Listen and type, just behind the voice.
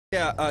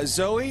Yeah,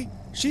 Zoe?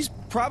 She's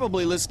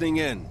probably listening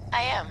in.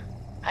 I am.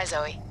 Hi,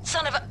 Zoe.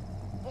 Son of a...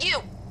 You!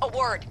 A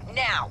word,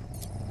 now!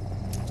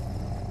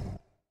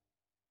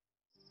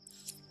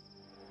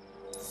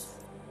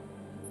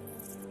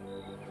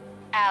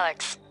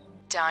 Alex,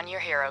 don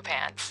your hero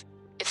pants.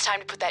 It's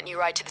time to put that new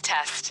ride to the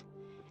test.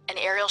 An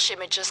aerial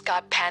shipment just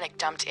got panic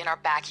dumped in our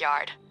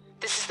backyard.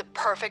 This is the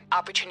perfect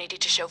opportunity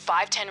to show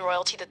 510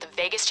 royalty that the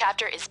Vegas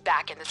chapter is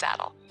back in the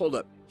saddle. Hold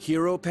up.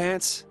 Hero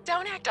pants?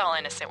 Don't act all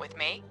innocent with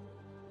me.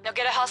 Now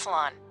get a hustle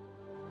on.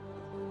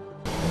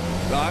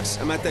 Docs,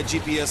 I'm at that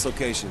GPS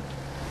location.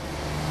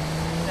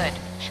 Good.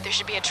 There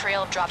should be a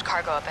trail of dropped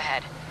cargo up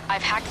ahead.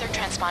 I've hacked their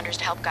transponders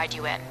to help guide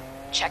you in.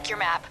 Check your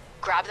map,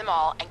 grab them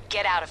all, and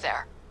get out of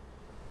there.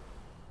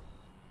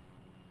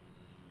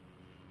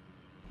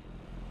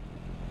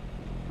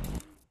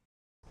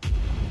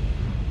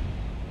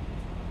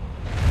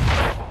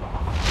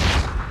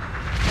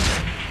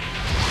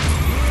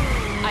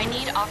 I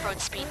need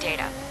off-road speed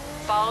data.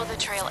 Follow the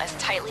trail as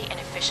tightly and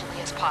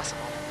efficiently as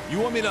possible. You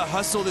want me to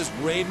hustle this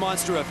raid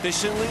monster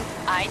efficiently?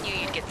 I knew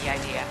you'd get the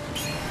idea.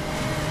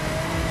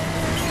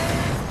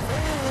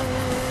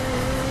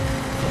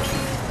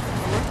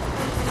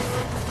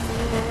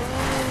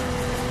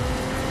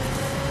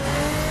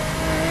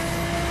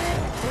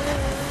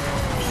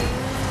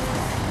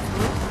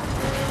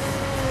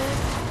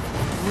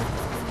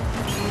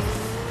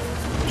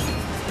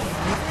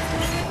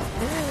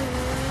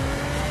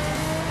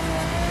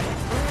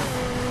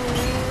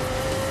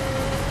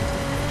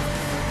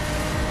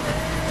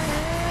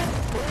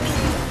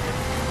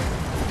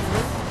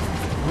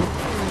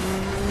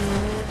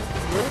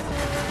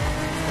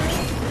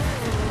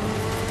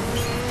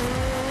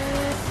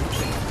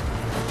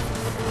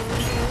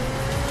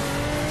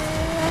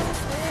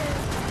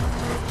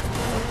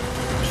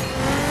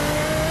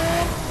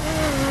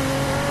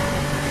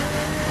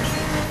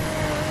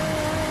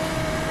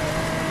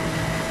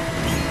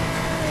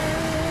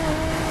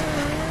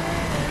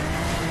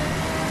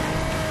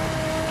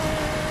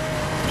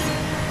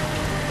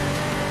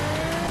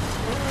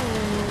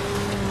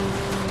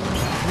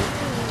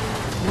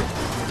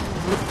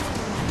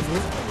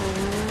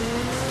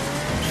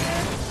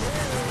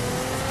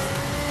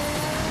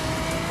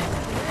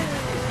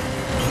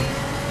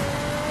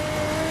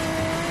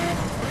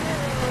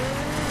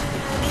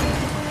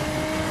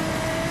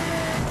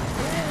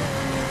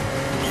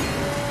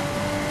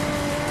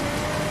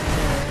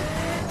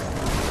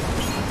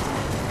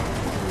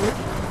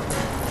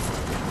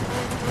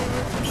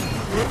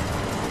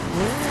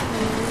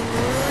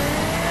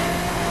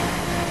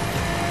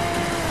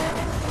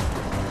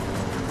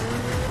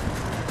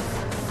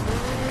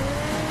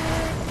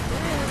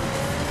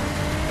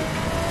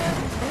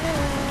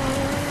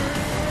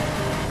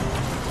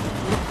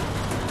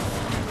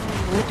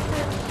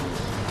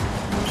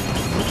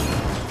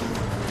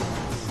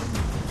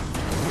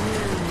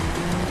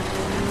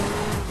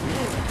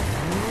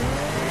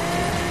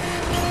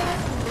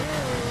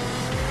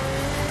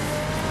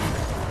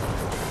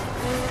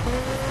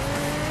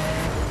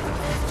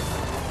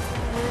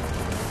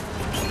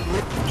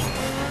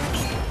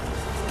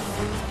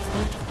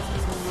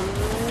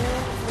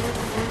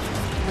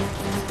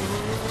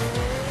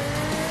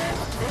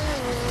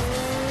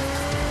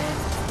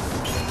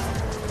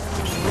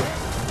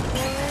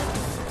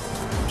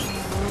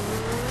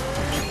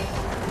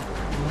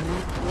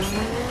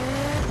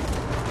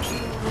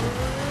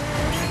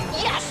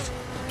 Yes!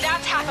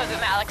 That's half of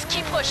them, Alex.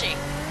 Keep pushing.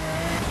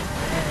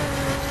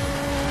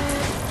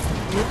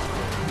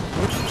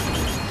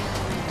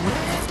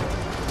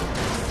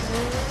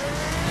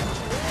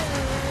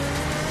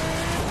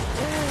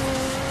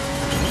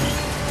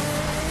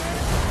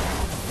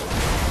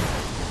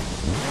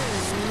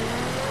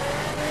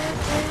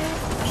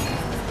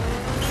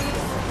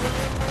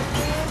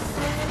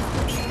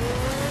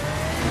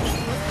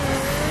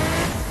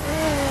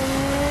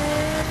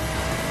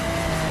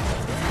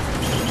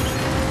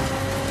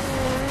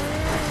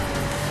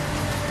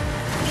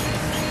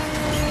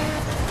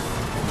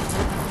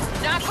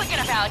 Not quick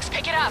enough, Alex.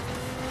 Pick it up.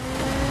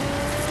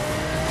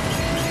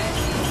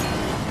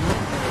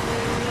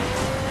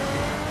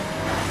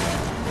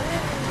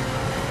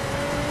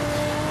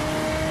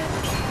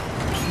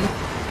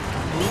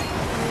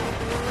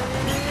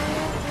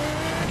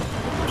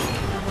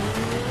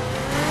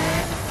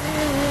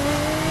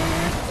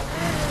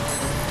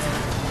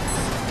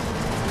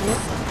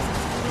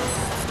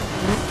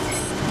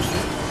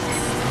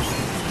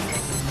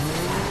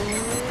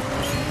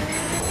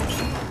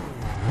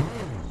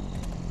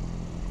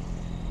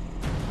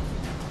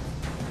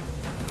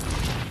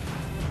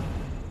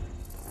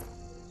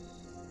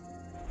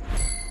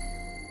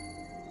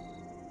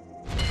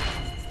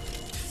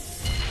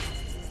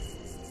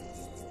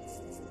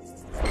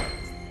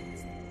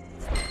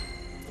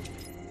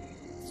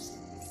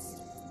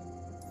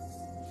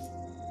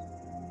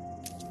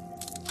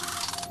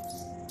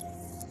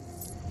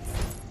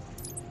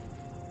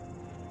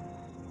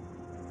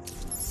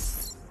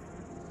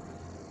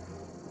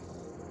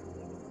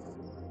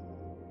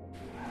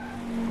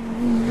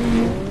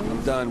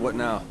 Done. What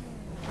now?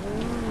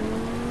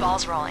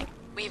 ball's rolling.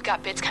 We've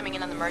got bids coming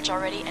in on the merch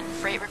already, and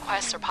freight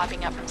requests are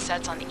popping up from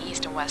sets on the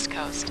East and West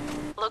Coast.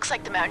 Looks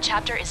like the Mountain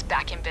chapter is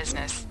back in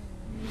business.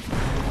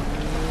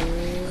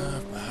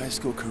 My high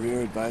school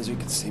career advisor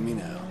could see me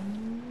now.